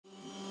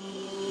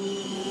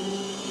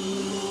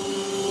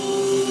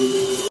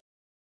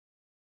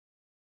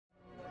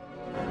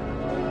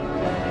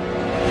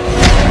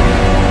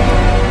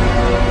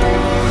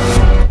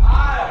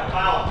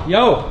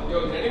Yo.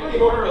 Yo, did anybody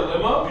order a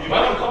limo? You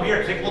might want to come here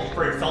and take a look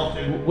for yourself,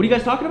 dude. What are you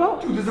guys talking about?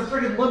 Dude, there's a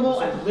freaking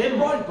limo at the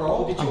limo,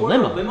 bro. Did you order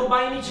a limo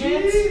by any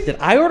chance? Did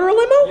I order a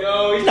limo?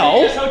 Yo, he's No.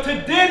 taking us out to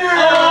dinner!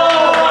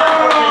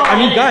 I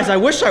mean, guys, I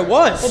wish I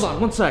was. Hold on,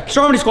 one sec.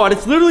 Stromedy squad,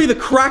 it's literally the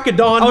crack of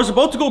dawn. I was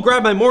about to go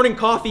grab my morning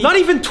coffee. Not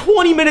even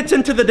 20 minutes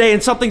into the day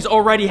and something's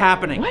already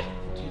happening. What?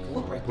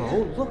 Look right there. Bro,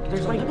 look,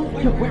 there's like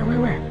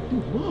where?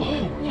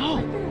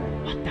 Yo,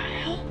 what the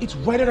hell? It's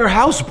right at our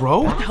house,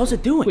 bro. What the hell's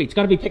it doing? Wait, it's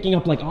gotta be picking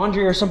up like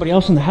Andre or somebody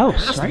else in the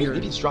house, right?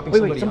 Maybe it's dropping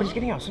Wait, somebody's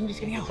getting out. Somebody's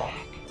getting out.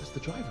 That's the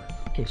driver.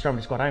 Okay,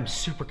 Stromedy squad, I am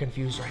super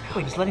confused right now.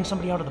 Wait, he's letting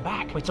somebody out of the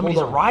back. Wait, somebody's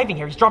arriving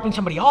here. He's dropping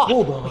somebody off.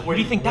 Hold on. Where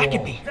do you think that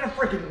could be? Is that a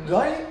freaking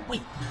guy?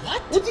 Wait,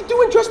 what? What's he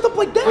doing dressed up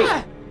like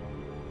that?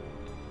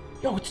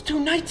 Yo, it's two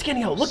knights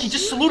getting out. Look, he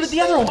just saluted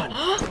the other one.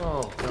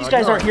 Oh, These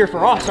guys aren't here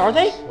for us, are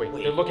they? Wait,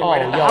 they're looking Oh,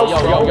 right at the house,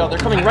 yo, they're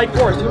coming right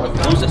for us.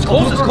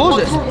 Close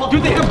this.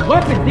 Dude, they have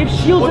weapons. They have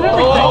shields and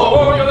everything.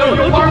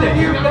 Look at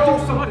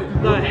this.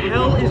 The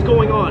hell is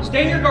going on?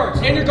 Stand your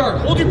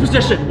guard. Hold your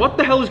position. What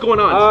the hell is going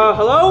on?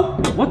 Hello?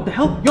 What the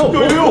hell? Yo,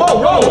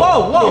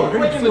 whoa.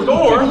 Breaking the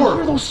door. What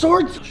are those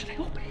swords? Should I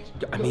open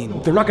it? I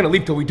mean, they're not gonna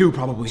leave till we do,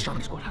 probably.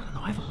 Stromedy squad, I don't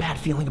know. I have a bad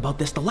feeling about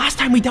this. The last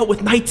time we dealt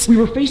with knights, we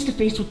were face to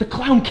face with the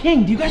Clown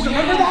King. Do you guys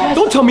remember that?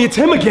 Don't tell me it's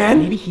him again.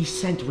 Maybe he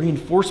sent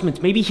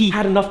reinforcements. Maybe he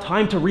had enough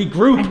time to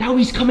regroup. And now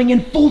he's coming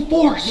in full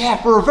force. Yeah,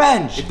 for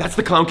revenge. If that's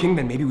the Clown King,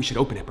 then maybe we should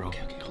open it, bro.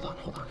 Okay,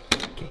 hold on.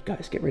 Okay,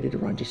 guys, get ready to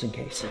run just in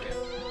case.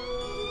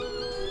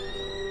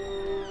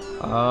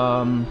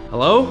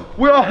 Hello?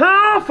 We're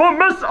here for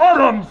Miss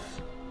Addams!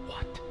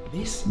 What?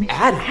 Miss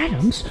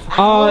Addams?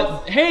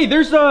 Hey,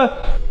 there's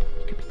a...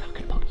 You could be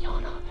talking about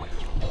Yana.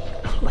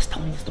 Let's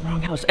tell me it's the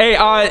wrong house. Hey,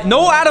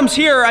 no Addams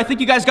here. I think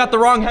you guys got the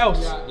wrong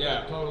house.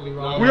 Yeah, totally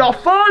wrong. We are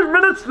 5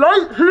 minutes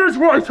late! He is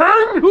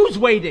waiting! Who's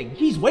waiting?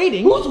 He's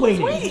waiting? Who's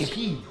waiting? Who's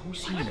he?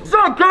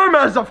 Sir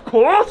Gomez, of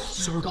course!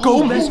 Sir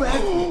Gomez?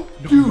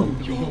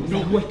 Dude,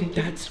 no, I think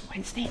that's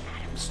Wednesday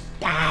Addams'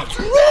 dad.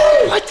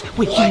 What?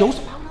 Wait, he knows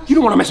about... You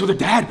don't want to mess with her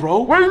dad,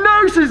 bro. We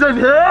know she's in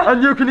here,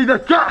 and you can either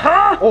get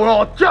her, or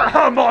I'll get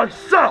her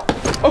myself!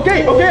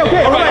 Okay. All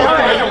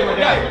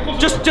right.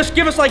 Just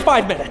give us like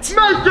 5 minutes.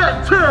 Make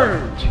it 2!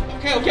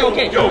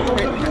 Okay.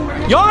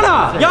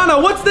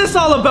 Yana, what's this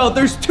all about?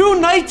 There's two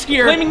knights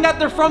here claiming that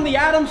they're from the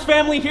Addams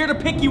family here to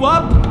pick you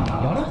up.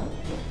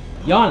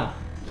 Yana,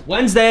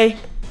 Wednesday.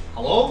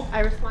 Hello?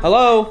 I respond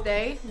Hello?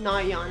 Wednesday,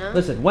 not Yana.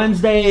 Listen,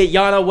 Wednesday,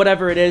 Yana,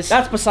 whatever it is,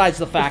 that's besides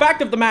the fact. The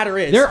fact of the matter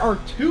is, there are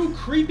two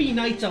creepy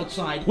knights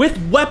outside with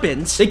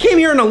weapons. They came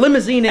here in a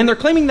limousine and they're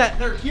claiming that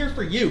they're here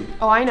for you.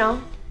 Oh, I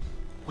know.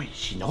 Wait,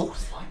 she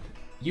knows? What?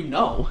 You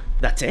know?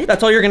 That's it?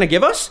 That's all you're gonna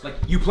give us? Like,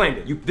 you planned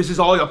it. This is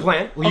all a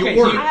plan? Well, Okay,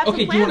 you do you want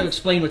to plans.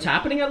 explain what's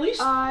happening at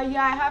least? Yeah,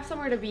 I have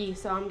somewhere to be,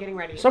 so I'm getting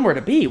ready. Somewhere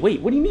to be? Wait,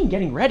 what do you mean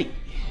getting ready?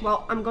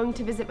 Well, I'm going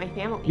to visit my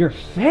family. Your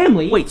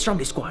family? Wait,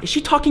 Stromedy squad, is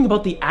she talking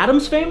about the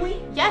Addams family?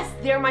 Yes,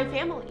 they're my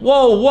family.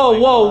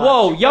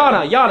 Whoa.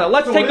 Yana,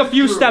 let's take a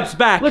few steps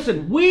back.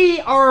 Listen, we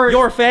are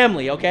your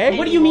family, okay?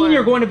 What do you mean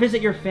you're going to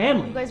visit your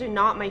family? You guys are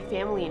not my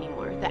family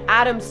anymore. The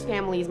Addams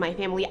family is my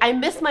family. I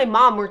miss my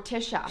mom,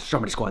 Morticia.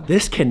 Stromedy squad,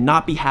 this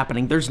cannot be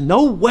happening. There's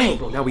no way.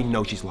 Bro, now we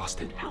know she's lost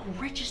it. How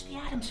rich is the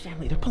Addams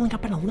family? They're pulling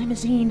up in a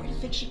limousine. Where do you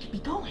think she could be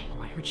going?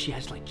 Oh, I heard she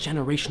has like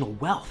generational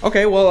wealth.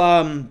 Okay,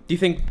 well, do you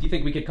think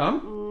we could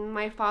come?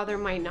 My father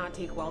might not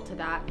take well to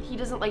that. He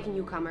doesn't like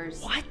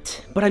newcomers.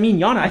 What? But I mean,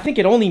 Yana, I think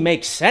it only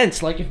makes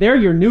sense. Like, if they're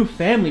your new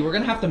family, we're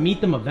gonna have to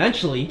meet them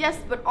eventually. Yes,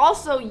 but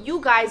also,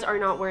 you guys are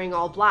not wearing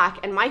all black,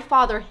 and my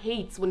father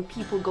hates when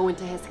people go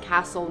into his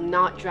castle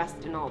not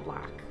dressed in all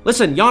black.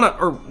 Listen, Yana,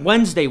 or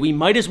Wednesday, we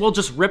might as well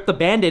just rip the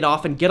Band-Aid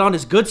off and get on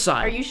his good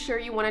side. Are you sure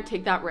you want to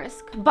take that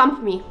risk?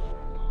 Bump me.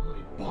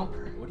 Bump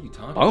her? What are you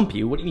talking about? Bump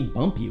you? What do you mean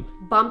bump you?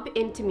 Bump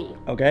into me.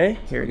 Okay,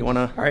 here, you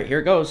wanna... All right, here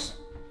it goes.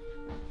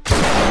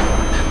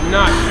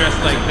 Not dressed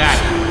like that.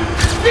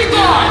 Be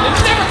gone! And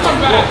never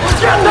come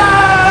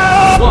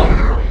back!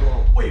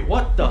 Whoa. Wait,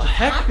 what the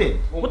heck?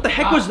 What the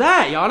heck was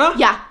that, Yana?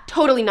 Yeah,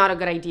 totally not a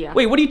good idea.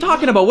 Wait, what are you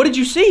talking about? What did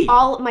you see?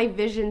 All my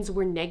visions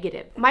were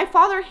negative. My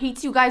father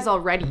hates you guys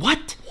already.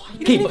 What?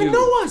 He doesn't even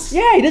know us.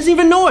 Yeah, he doesn't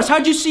even know us.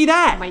 How'd you see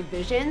that? My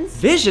visions?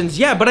 Visions,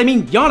 yeah, but I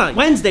mean, Yana,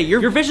 Wednesday,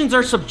 your visions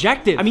are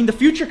subjective. I mean, the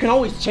future can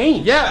always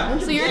change. Yeah.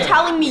 So you're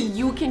telling me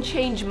you can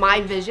change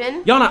my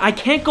vision? Yana, I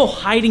can't go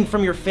hiding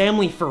from your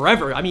family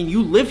forever. I mean,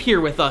 you live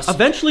here with us.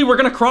 Eventually, we're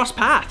gonna cross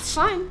paths.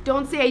 Fine.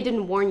 Don't say I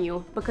didn't warn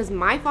you, because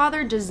my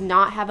father does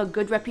not have a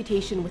good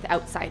reputation with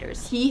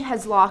outsiders. He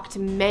has locked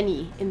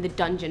many in the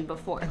dungeon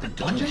before. The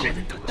dungeon?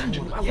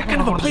 What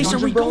kind of a place are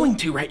we going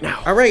to right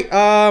now? All right,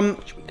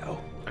 should we go?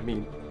 I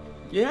mean,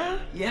 Yeah,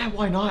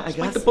 why not, I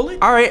guess. The bullet?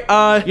 All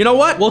right, you know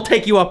what? We'll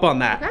take you up on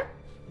that. Okay?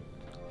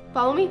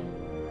 Follow me.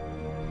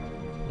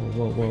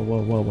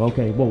 Whoa,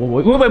 okay.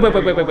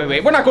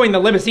 Wait. We're not going in the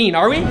limousine,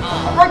 are we?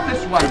 Right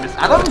this way, Miss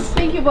Addams.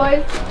 Thank you,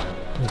 boys.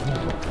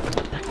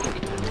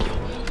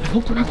 I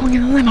hope we're not going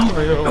in the limo.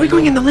 Are we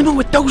going in the limo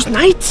with those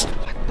knights?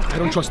 What I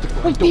don't trust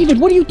the. Wait, David,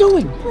 what are you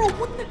doing? Bro,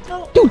 what the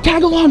hell? Dude,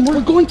 tag along.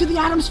 We're going to the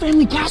Addams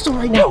Family castle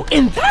right now.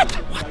 In that?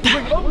 What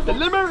the? The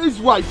limo is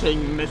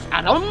waiting, Miss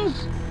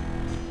Addams.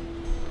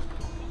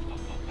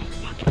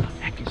 What the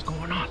heck is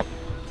going on?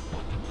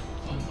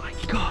 Oh my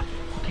God.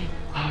 Okay,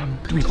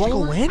 do we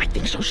follow her? I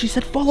think so. She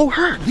said follow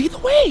her. Lead the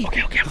way.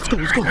 Okay, let's go.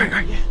 Let's go. All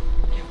right.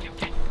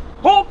 Okay.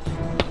 Halt!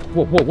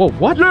 Whoa,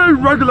 what? You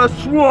regular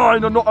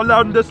swine are not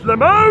allowed in this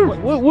limo.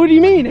 What do you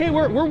mean? Hey,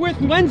 we're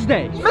with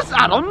Wednesday. Miss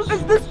Addams,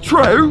 is this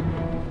true?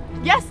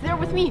 Yes, they're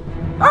with me.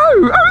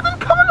 Oh, then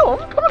come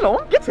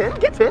along. Get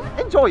in.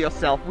 Enjoy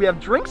yourself. We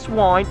have drinks,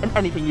 wine, and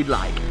anything you'd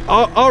like.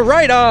 All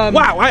right,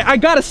 wow, I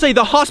gotta say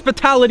the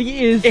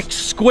hospitality is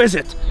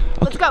exquisite.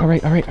 Let's go. All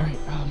right.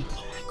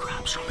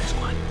 Grab Stromedy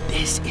Squad.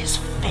 This is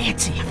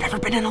fancy. I've never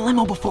been in a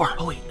limo before.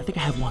 Oh wait, I think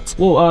I have once.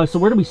 Well, so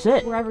where do we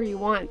sit? Wherever you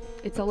want.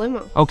 It's a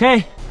limo.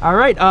 Okay, all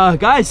right,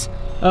 guys,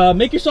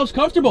 make yourselves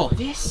comfortable.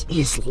 This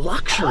is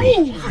luxury.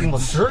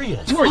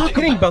 Luxurious. You are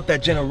kidding about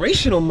that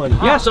generational money.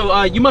 Yeah,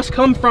 so you must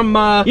come from,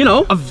 you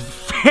know, a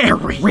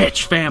very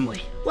rich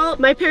family. Well,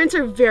 my parents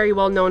are very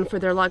well known for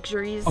their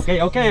luxuries. Okay,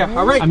 all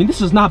right. I mean,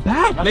 this is not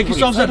bad. Make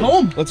yourselves at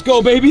home. Let's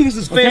go, baby. This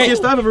is the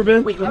fanciest I've ever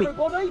been. Wait.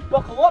 Everybody,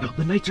 buckle up. No,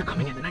 the knights are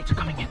coming in.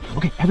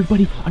 Okay,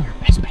 everybody on your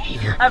best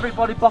behavior.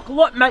 Everybody,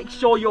 buckle up. Make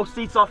sure your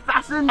seats are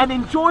fastened and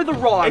enjoy the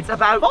ride. It's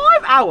about 5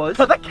 hours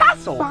to the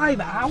castle. 5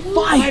 hours?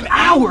 5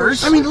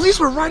 hours? I mean, at least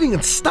we're riding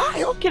in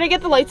style. Can I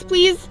get the lights,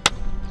 please?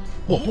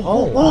 Whoa.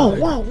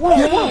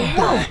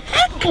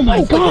 Oh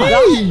my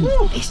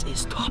God. This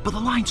is top of the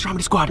line,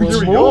 Stromedy Squad.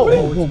 We're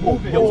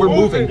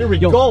moving. Here we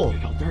go.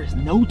 There is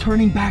no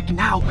turning back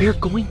now. We're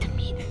going to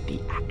meet the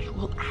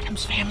actual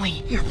Addams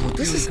family. Yeah, bro,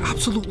 this is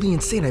absolutely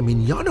insane. I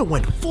mean, Yana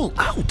went full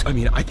out. I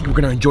mean, I think we're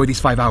gonna enjoy these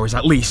 5 hours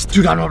at least.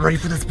 Dude, I'm not ready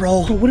for this,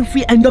 bro. But what if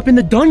we end up in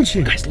the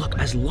dungeon? Guys, look,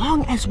 as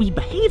long as we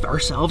behave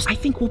ourselves, I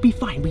think we'll be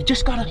fine. We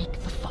just gotta make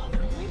the father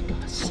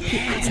like us.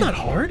 It's not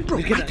hard, bro.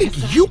 I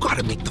think you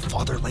gotta make the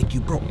father like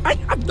you, bro. I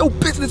have no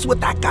business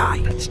with that guy.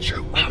 That's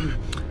true.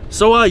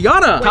 So,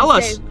 Yana, tell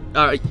us.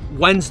 Wednesday.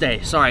 Wednesday.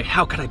 Sorry,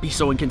 how could I be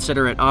so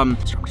inconsiderate?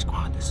 Stromedy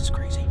Squad, this is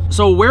crazy.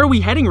 So where are we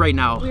heading right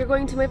now? We're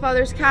going to my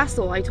father's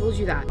castle. I told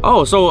you that.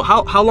 Oh, so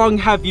how long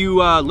have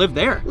you lived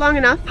there? Long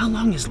enough. How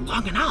long is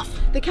long enough?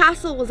 The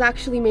castle was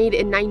actually made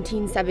in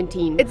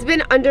 1917. It's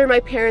been under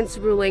my parents'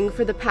 ruling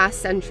for the past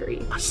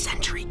century. A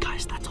century,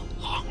 guys, that's a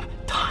long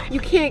time. You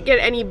can't get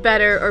any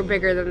better or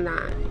bigger than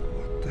that.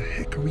 What the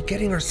heck are we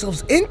getting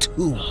ourselves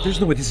into? There's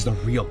no way this is a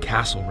real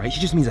castle, right? She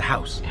just means a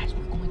house. Guys,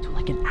 we're going to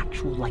like an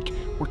actual,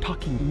 we're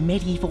talking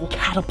medieval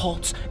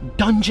catapults,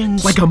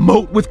 dungeons. Like a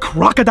moat with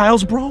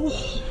crocodiles, bro?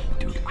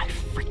 Dude, I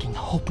freaking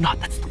hope not.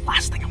 That's the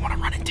last thing I want to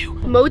run into.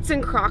 Moats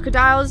and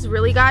crocodiles?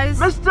 Really, guys?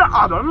 Mr.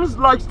 Addams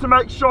likes to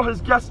make sure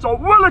his guests are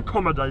well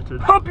accommodated.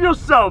 Help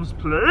yourselves,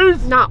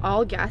 please. Not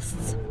all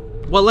guests.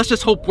 Well, let's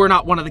just hope we're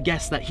not one of the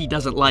guests that he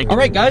doesn't like. All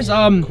right, guys,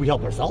 Can we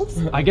help ourselves?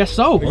 I guess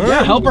so.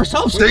 Yeah, help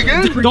ourselves. Dig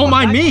in. Don't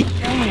mind me.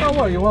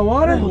 What, you want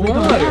water?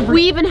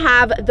 We even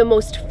have the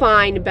most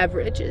fine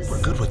beverages.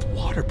 Good with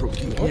water, bro.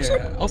 Do you want some?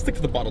 I'll stick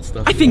to the bottled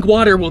stuff. I think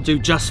water will do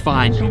just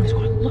fine. Stromedy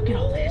Squad, look at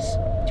all this.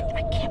 Dude,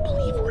 I can't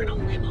believe we're in a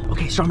limo.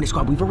 Okay, Stromedy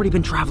Squad, we've already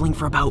been traveling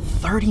for about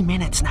 30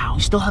 minutes now.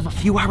 We still have a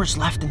few hours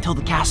left until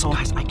the castle.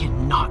 Guys, I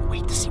cannot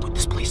wait to see what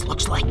this place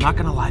looks like. Not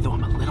gonna lie though,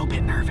 I'm a little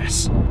bit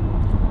nervous.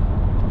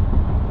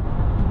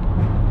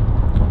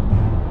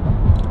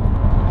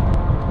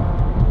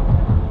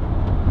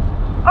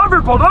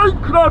 Everybody,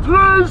 can I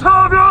please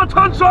have your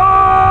attention?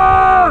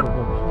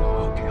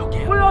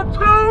 Okay. We are 2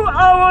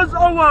 hours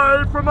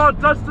away from our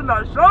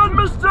destination.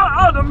 Mr.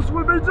 Addams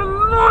will be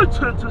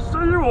delighted to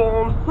see you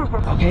all.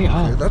 Okay,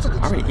 that's a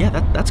good all right, yeah,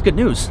 that's good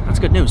news. That's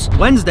good news.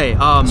 Wednesday,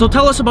 so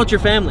tell us about your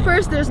family.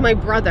 First, there's my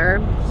brother.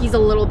 He's a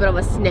little bit of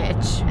a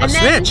snitch. A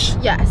snitch?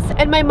 Yes.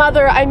 And my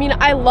mother, I mean,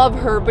 I love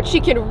her, but she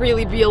can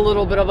really be a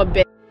little bit of a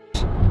bitch.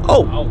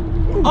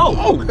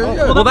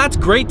 Well, that's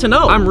great to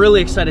know. I'm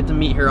really excited to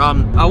meet her.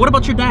 What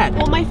about your dad?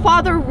 Well, my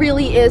father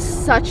really is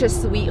such a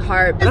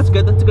sweetheart. That's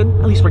good.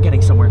 At least we're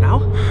getting somewhere now.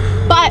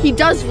 But he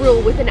does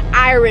rule with an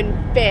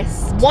iron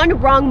fist. One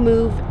wrong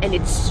move and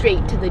it's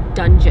straight to the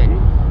dungeon.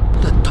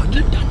 The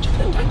dungeon?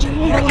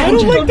 I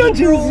don't like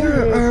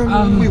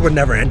dungeons. We would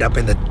never end up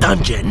in the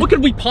dungeon. What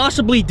could we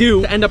possibly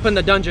do to end up in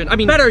the dungeon? I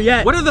mean, better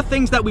yet, what are the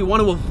things that we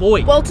want to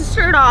avoid? Well, to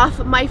start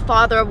off, my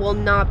father will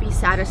not be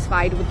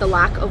satisfied with the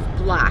lack of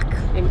black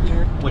in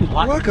here. Wait,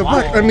 Black.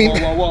 I mean,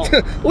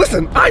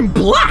 listen, I'm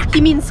black.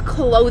 He means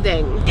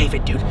clothing.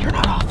 David, dude, you're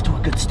not off to a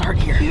good start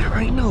here. Yeah,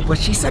 I know, but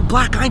she said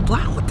black, I'm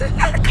black. What the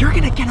heck? You're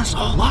gonna get us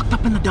all locked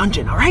up in the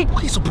dungeon, all right?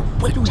 Okay, so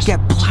where do we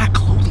get black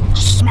clothing?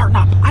 Just smarten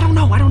up. I don't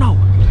know.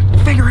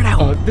 Figure it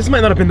out. This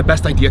might not have been the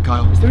best idea,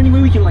 Kyle. Is there any way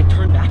we can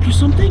turn back or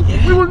something?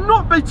 We will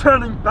not be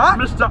turning back.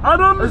 Mr.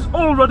 Addams is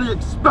already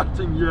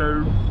expecting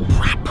you.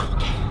 Crap.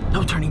 Okay.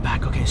 No turning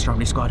back. Okay,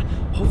 Stromedy Squad.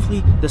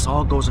 Hopefully this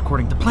all goes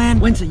according to plan.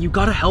 Wednesday, you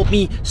gotta help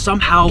me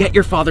somehow get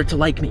your father to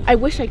like me. I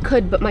wish I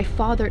could, but my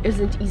father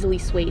isn't easily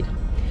swayed.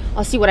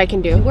 I'll see what I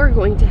can do. We're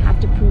going to have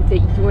to prove that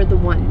you're the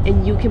one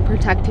and you can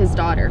protect his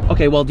daughter.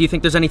 Okay, well, do you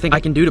think there's anything I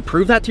can do to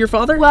prove that to your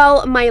father?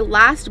 Well, my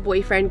last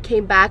boyfriend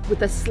came back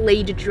with a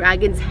slayed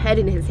dragon's head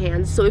in his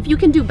hands, so if you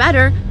can do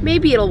better,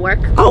 maybe it'll work.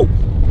 Oh,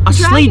 a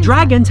slayed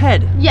dragon's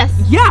head? Yes.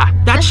 Yeah,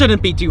 that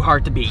shouldn't be too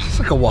hard to beat. It's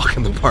like a walk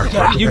in the park.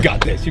 Yeah, you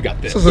got this, you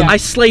got this. Yeah, I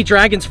slay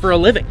dragons for a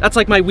living. That's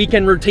like my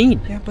weekend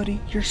routine. Yeah,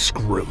 buddy, you're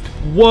screwed.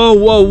 Whoa,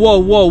 whoa, whoa,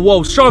 whoa,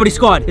 whoa. Stromedy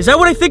Squad, is that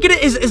what I think it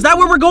is? Is that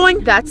where we're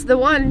going? That's the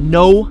one.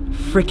 No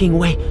freaking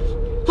way.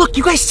 Look,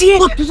 you guys see it?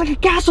 Look, there's like a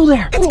castle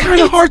there. It's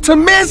kind of hard to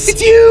miss.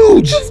 It's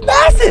huge. It's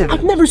massive.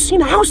 I've never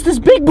seen a house this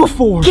big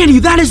before. Candy,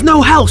 that is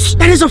no house.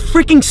 That is a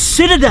freaking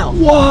citadel.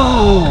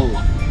 Whoa.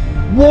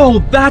 Whoa,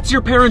 that's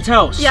your parents'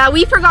 house. Yeah,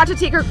 we forgot to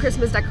take our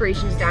Christmas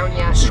decorations down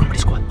yet. Stromedy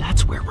Squad,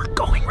 that's where we're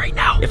going right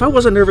now. If I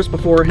wasn't nervous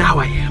before, now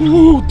I am.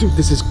 Oh, dude,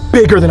 this is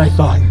bigger than I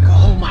thought.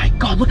 Oh my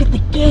God, look at the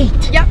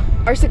gate. Yep,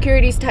 our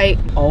security's tight.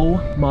 Oh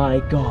my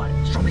God.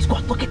 Stromedy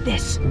Squad, look at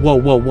this. Whoa,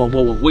 whoa, whoa,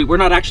 whoa, whoa. Wait, we're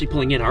not actually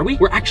pulling in, are we?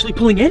 We're actually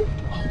pulling in?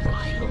 Oh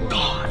my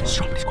God.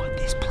 Stromedy Squad,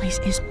 this place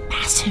is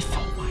massive.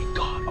 Oh my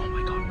God, oh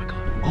my God, oh my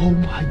God. Oh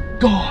my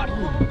God.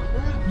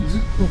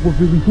 We're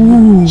really...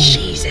 Ooh.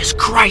 Jesus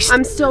Christ.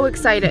 I'm so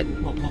excited.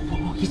 Whoa, whoa, whoa,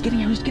 whoa. He's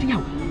getting out, he's getting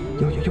out.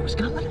 Yo, yo, yo, it's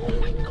gonna let him.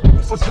 Oh my God,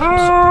 this is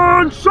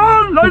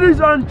Attention, ladies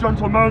and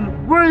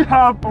gentlemen, we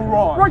have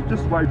arrived. Right this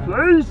way,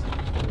 please.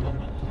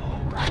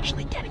 We're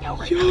actually getting out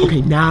right now.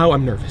 Okay, now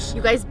I'm nervous.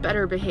 You guys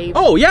better behave.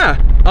 Oh,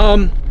 yeah.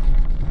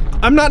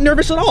 I'm not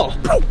nervous at all.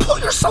 Bro, pull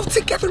yourself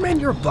together, man.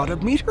 You're about to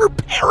meet her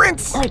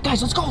parents. All right,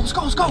 guys, let's go, let's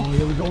go, let's go.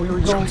 Here we go, here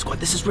we go. Stromedy Squad,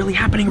 this is really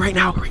happening right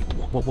now. All right,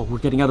 whoa, whoa, we're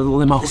getting out of the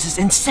limo. This is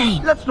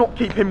insane. Let's not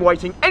keep him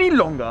waiting any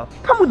longer.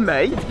 Come with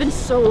me. It's been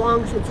so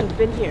long since I've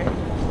been here.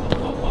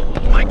 Oh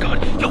my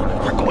God. Yo,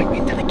 we're going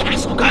into the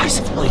castle, guys.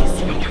 Please.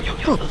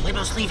 Yo, the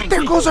limo's leaving.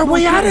 There goes our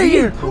way out of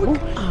here.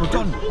 Oh,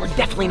 done. We're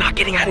definitely not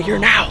getting out of here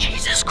now.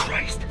 Jesus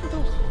Christ.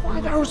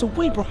 5 hours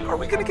away, bro. How are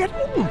we gonna get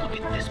home?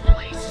 Look at this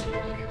place.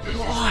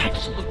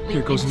 Absolutely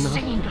Here goes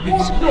insane,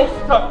 Watch your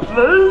step,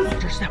 please.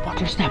 Watch your step, watch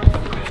your step.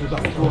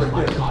 Oh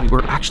my God,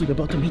 we're actually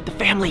about to meet the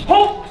family.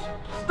 Halt!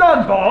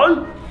 Stand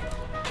by.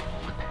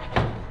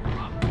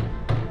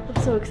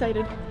 I'm so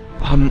excited.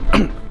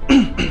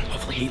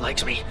 Hopefully he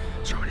likes me.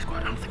 Stromedy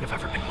Squad, I don't think I've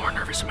ever been more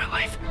nervous in my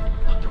life.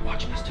 Look, they're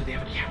watching us too. They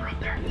have a camera up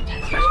there.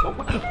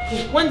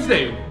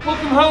 Wednesday,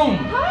 welcome home.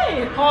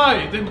 Hi.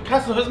 Hi, the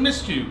castle has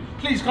missed you.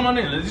 Please come on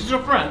in. Is this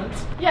your friend?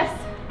 Yes.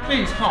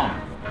 Please come.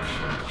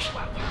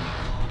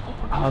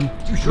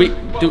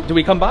 Do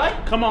we come by?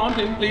 Come on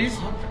in, please.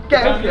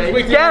 Go,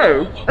 please.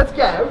 Go. Let's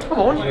go. Come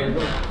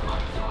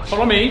on.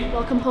 Follow me.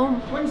 Welcome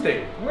home.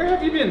 Wednesday, where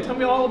have you been? Tell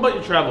me all about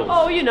your travels.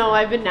 Oh, you know,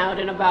 I've been out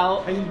and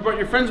about. And you brought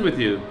your friends with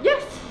you.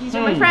 Yes, these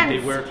are my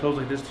friends. They wear clothes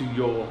like this to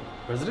your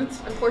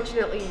residence?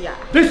 Unfortunately, yeah.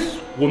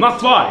 This will not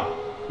fly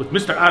with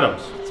Mr.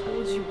 Addams. I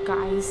told you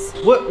guys.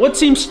 What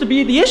seems to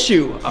be the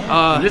issue?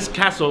 In this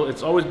castle,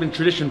 it's always been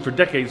tradition for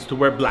decades to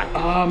wear black.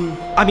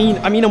 I mean,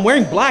 I'm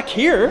wearing black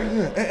here.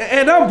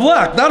 And I'm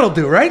black. That'll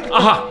do, right?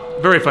 Aha!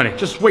 Very funny.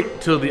 Just wait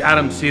till the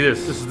Addams see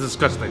this. This is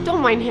disgusting.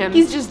 Don't mind him.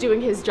 He's just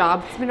doing his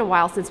job. It's been a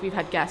while since we've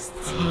had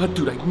guests.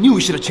 Dude, I knew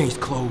we should have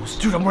changed clothes.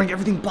 Dude, I'm wearing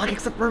everything black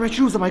except for my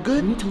shoes. Am I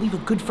good? We need to leave a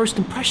good first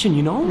impression,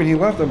 you know? I mean, he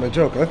laughed at my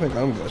joke. I think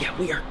I'm good. Yeah,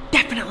 we are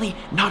definitely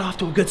not off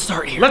to a good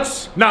start here.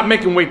 Let's not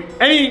make him wait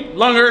any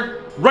longer.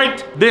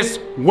 Right this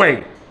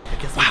way. I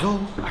guess I'll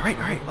go. All right,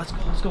 let's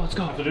go.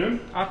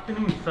 Afternoon.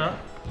 Afternoon, sir.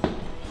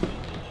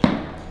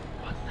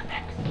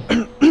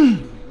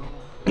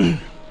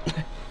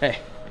 Hey,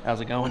 how's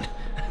it going?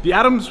 The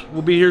Addams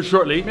will be here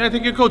shortly. May I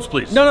take your coats,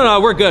 please? No,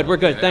 we're good.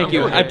 Thank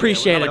you. okay. I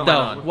appreciate it, Come though.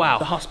 on. Wow,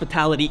 the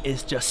hospitality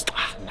is just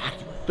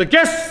immaculate. The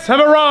guests have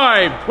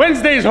arrived.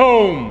 Wednesday's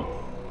home.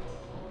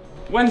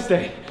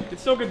 Wednesday,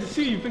 it's so good to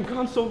see you. You've been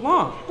gone so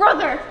long.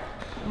 Brother!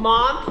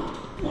 Mom?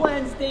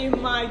 Wednesday,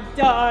 my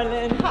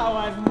darling, how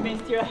I've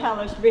missed your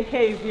hellish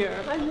behavior.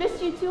 I've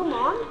missed you too,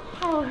 Mom.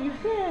 How have you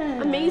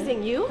been?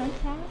 Amazing. You?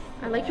 Fantastic.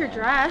 I like your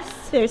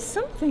dress. There's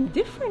something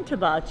different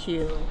about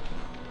you.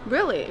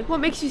 Really? What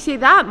makes you say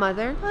that,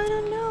 Mother? I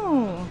don't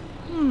know.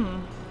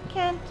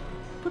 Can't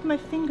put my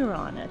finger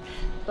on it.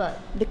 But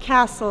the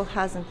castle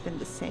hasn't been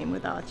the same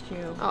without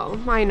you. Oh,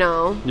 I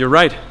know. You're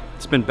right.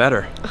 It's been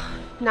better.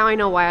 Now I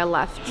know why I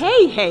left.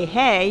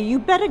 Hey, you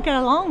better get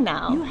along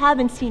now. You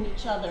haven't seen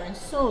each other in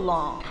so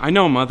long. I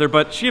know, Mother,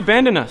 but she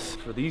abandoned us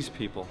for these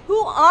people. Who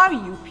are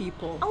you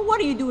people? And what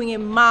are you doing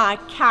in my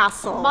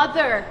castle?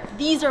 Mother,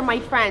 these are my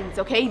friends,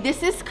 okay?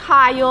 This is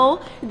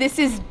Kyle, this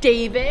is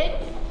David,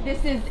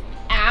 this is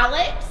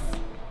Alex,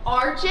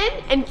 Arjun,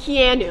 and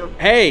Keanu.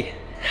 Hey,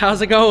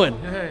 how's it going?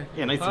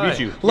 Yeah, nice to meet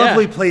you.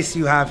 Lovely place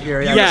you have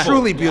here. Yeah,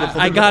 truly beautiful.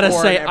 I The gotta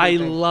decor say, and I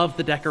everything. love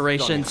the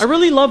decorations. I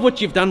really love what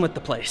you've done with the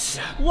place.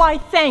 Why,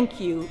 thank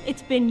you.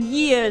 It's been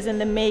years in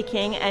the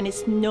making, and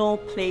it's no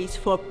place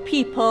for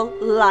people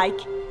like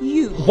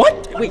you.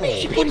 What?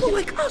 Wait, People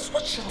like us,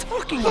 what's she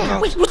talking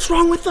about? wait, what's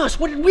wrong with us?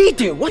 What did we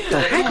do? What the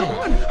heck?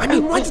 I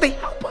mean, Wednesday,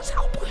 help us.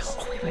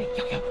 Wait,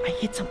 yo, I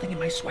hid something in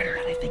my sweater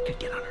that I think could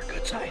get on our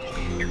good side.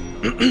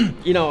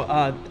 You know,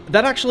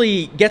 that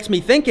actually gets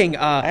me thinking.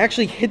 I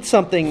actually hid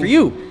something for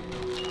you.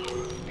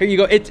 Here you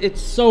go.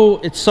 It's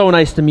so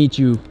nice to meet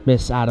you,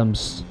 Miss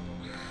Addams.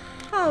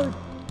 How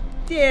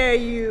dare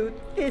you?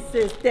 This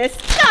is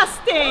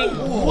disgusting!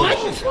 What?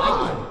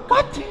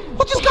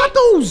 Who just got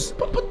those?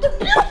 But what the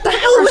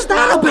hell was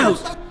that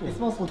about? It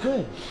smells so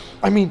good.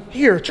 I mean,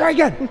 here, try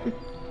again.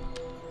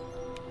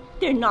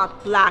 They're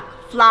not black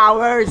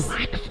flowers.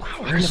 Black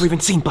flowers? I've never even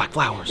seen black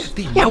flowers.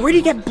 Yeah, where do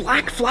you get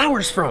black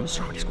flowers from?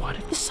 Stromedy Squad,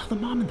 if this is how the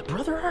mom and the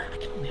brother are, I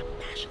can only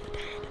imagine the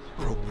dad.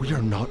 Bro, we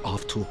are not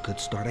off to a good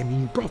start. I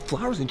mean, you brought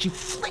flowers and she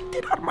flicked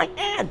it out of my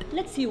hand.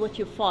 Let's see what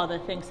your father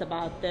thinks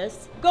about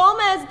this.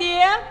 Gomez,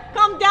 dear,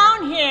 come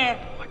down here.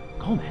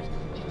 Gomez?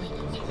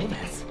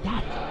 Gomez?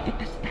 Dad,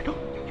 no.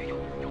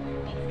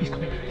 He's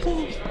coming.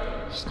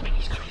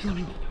 He's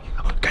coming.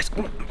 Guys,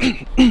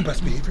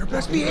 best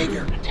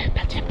behavior.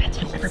 That's him.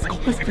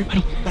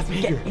 Everybody, best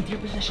behavior.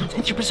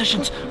 Into your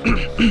positions.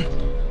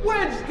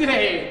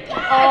 Wednesday!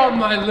 Oh,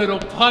 my little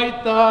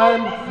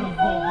python.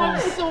 I'm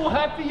so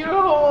happy you're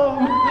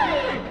home.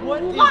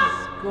 What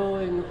is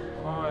going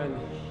on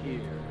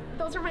here?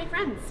 Those are my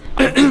friends.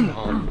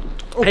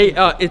 Hey,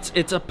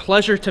 it's a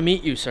pleasure to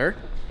meet you, sir.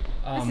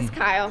 This is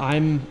Kyle.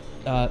 I'm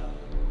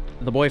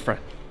the boyfriend.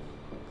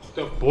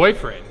 The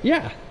boyfriend?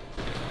 Yeah.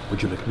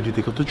 Would you like me to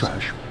take out the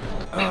trash?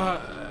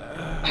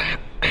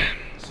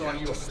 So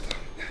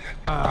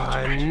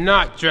are you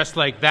not dressed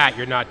like that.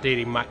 You're not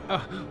dating my...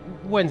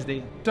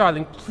 Wednesday,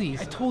 darling,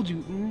 please. I told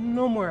you,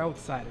 no more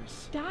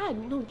outsiders. Dad,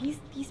 no,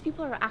 these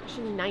people are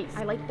actually nice.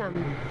 I like them.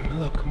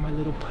 Look, my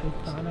little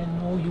python, I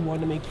know you want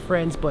to make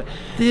friends, but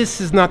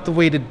this is not the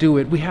way to do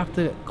it. We have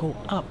to go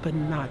up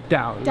and not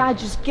down. Dad,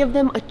 just give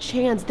them a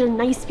chance. They're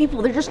nice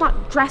people. They're just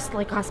not dressed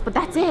like us, but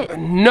that's it.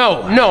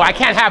 No, I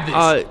can't have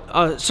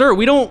this. Sir,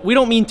 we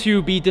don't mean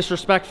to be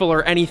disrespectful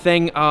or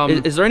anything.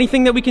 Is there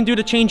anything that we can do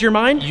to change your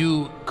mind?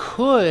 You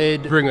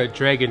could bring a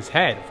dragon's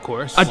head, of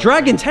course. A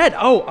dragon's head?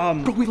 Oh,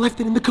 Bro, we left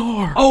it in the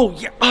car. Oh,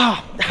 yeah.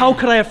 How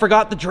could I have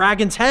forgot the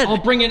dragon's head? I'll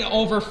bring it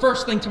over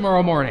first thing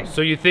tomorrow morning.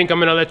 So you think I'm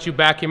gonna let you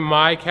back in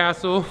my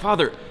castle?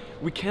 Father,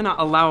 we cannot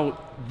allow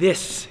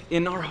this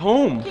in our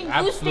home.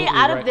 Can you stay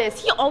out of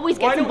this? He always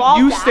Why gets don't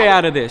involved. you Dad. stay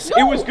out of this?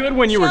 No. It was good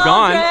when you were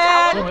gone.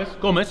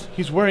 Gomez,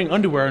 he's wearing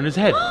underwear on his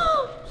head.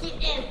 He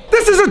is.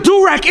 This is a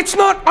do-rag. It's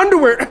not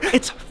underwear.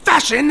 It's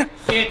fashion.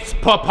 It's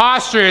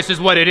preposterous is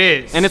what it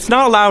is. And it's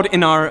not allowed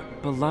in our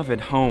beloved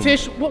home.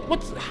 Tish,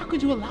 how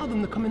could you allow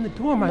them to come in the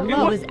door, my It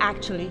was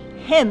actually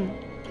him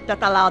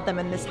that allowed them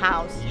in this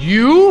house.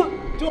 You?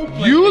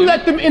 You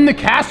let them in the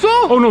castle?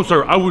 Oh no,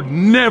 sir, I would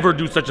never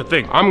do such a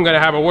thing. I'm gonna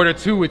have a word or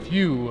two with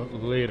you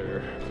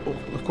later. Oh,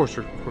 of course,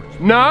 sir. Of course.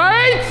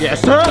 Knights!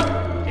 Yes, sir?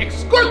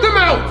 Escort them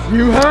out!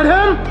 You heard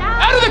him?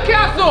 Out of the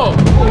castle!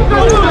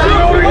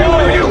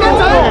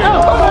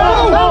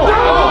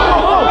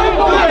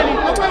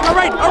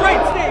 All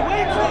right, stay.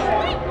 Wait.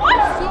 What?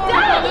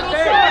 Dad,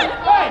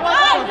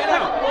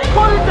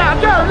 Pull it down,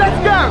 go, let's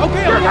go!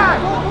 Okay.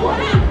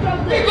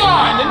 Be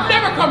gone and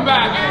never come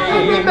back!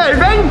 Hey,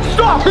 Ren,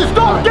 stop,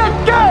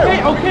 get go!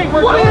 Hey, okay,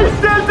 we're What going. are you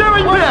still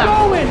doing We're there?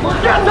 going.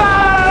 Get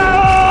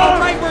out! All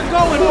right, we're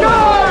going.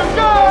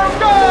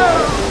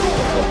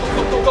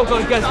 Go,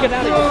 guys, get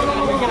out of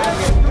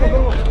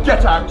here.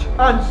 Get out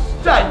and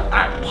stay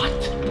out.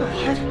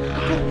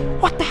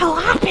 What the hell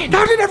happened?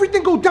 How did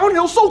everything go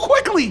downhill so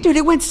quickly? Dude,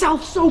 it went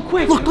south so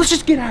quick. Look, let's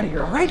just get out of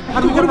here, all right?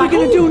 What are we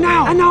gonna do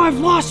now? And now I've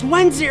lost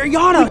Wednesday or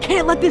Yana. We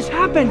can't let this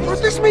happen.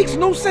 But this makes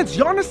no sense.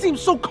 Yana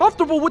seems so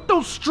comfortable with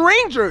those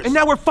strangers. And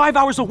now we're 5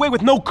 hours away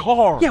with no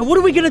car. Yeah, what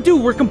are we gonna do?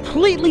 We're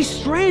completely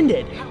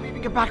stranded.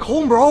 Get back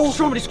home, bro.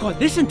 Stromedy Squad,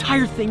 this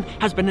entire thing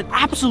has been an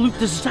absolute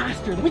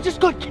disaster. We just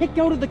got kicked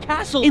out of the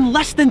castle in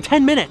less than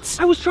 10 minutes.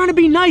 I was trying to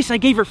be nice. I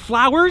gave her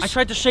flowers. I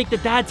tried to shake the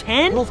dad's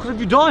hand. What else could have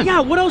you done?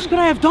 Yeah, what else could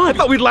I have done? I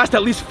thought we'd last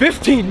at least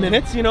 15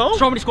 minutes, you know?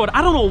 Stromedy Squad,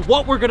 I don't know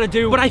what we're gonna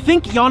do, but I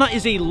think Yana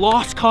is a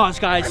lost cause,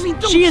 guys. I mean,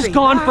 don't she is say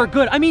gone that. for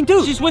good. I mean,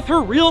 dude, she's with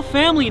her real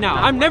family now.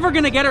 I'm never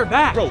gonna get her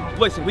back. Bro,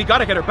 listen, we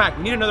gotta get her back.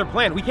 We need another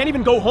plan. We can't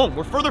even go home.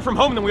 We're further from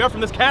home than we are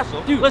from this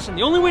castle. Dude, listen,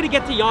 the only way to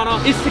get to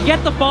Yana is to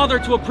get the father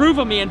to approve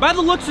of me, and by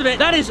the looks of it,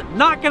 that is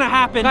not gonna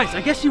happen. Guys, I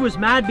guess he was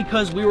mad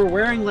because we were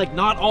wearing, like,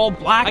 not all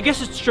black. I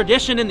guess it's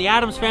tradition in the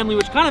Addams family,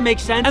 which kind of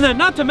makes sense. And then,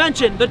 not to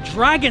mention, the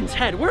dragon's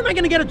head. Where am I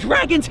gonna get a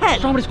dragon's head?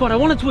 Stromedy Squad, I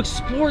wanted to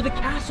explore the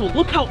castle.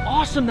 Look how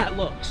awesome that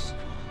looks.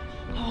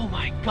 Oh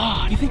my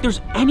god. You think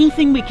there's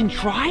anything we can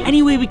try?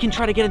 Any way we can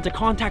try to get into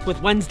contact with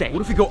Wednesday?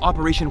 What if we go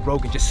Operation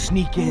Rogue and just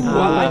sneak in? Ooh,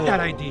 I like that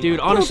idea. Dude,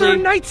 honestly... Bro, there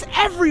are knights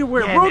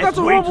everywhere, Yeah, bro. that's That's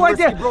a way horrible too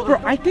risky, idea. bro.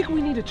 Bro, I think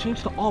we need to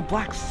change to all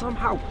black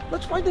somehow.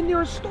 Let's find the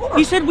nearest store.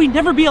 He said we'd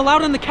never be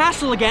allowed in the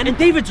castle again, and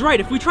David's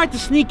right. If we tried to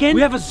sneak in,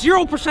 we have a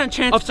 0%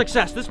 chance of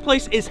success. This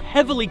place is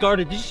heavily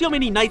guarded. Did you see how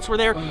many knights were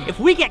there? If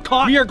we get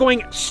caught, we are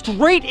going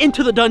straight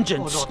into the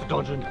dungeons. Oh, no, the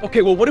dungeon.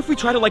 Okay, well, what if we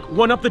try to, like,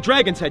 one-up the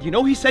dragon's head? You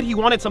know, he said he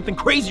wanted something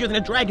crazier than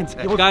a dragon's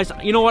head. Well, guys,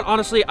 you know what?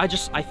 Honestly, I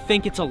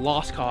think it's a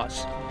lost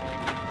cause.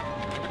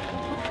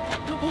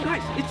 Oh,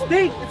 guys, it's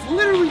Nate. It's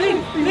literally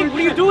Nate. Nate, what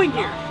are you doing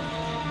here?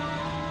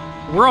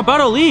 We're about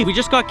to leave. We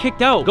just got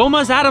kicked out.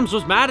 Gomez Addams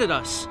was mad at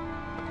us.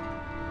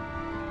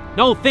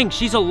 No, think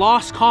she's a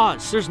lost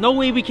cause. There's no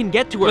way we can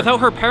get to her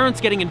without her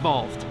parents getting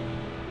involved.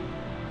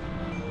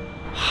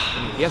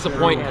 He has a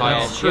point,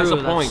 Kyle. He has a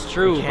point.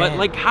 True, but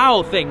like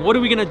how, thing? What are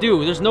we gonna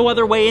do? There's no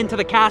other way into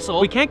the castle.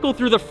 We can't go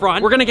through the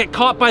front. We're gonna get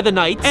caught by the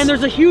knights. And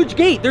there's a huge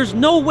gate. There's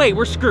no way.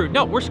 We're screwed.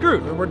 No, we're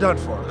screwed. We're done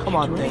for. Come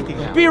on,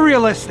 Thing. Be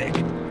realistic.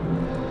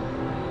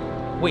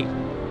 Wait,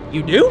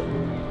 you do?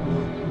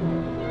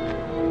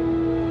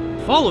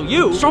 Follow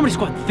you? Stromedy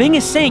Squad, Thing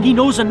is saying he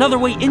knows another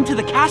way into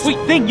the castle.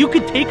 Wait, Thing, you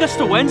could take us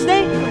to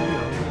Wednesday?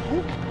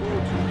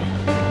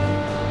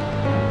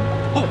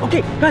 Oh,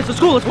 okay, guys, let's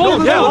go, let's follow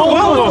him. Yeah, let's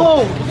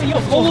follow him. Okay, yo,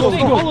 follow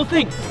Thing, follow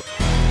Thing.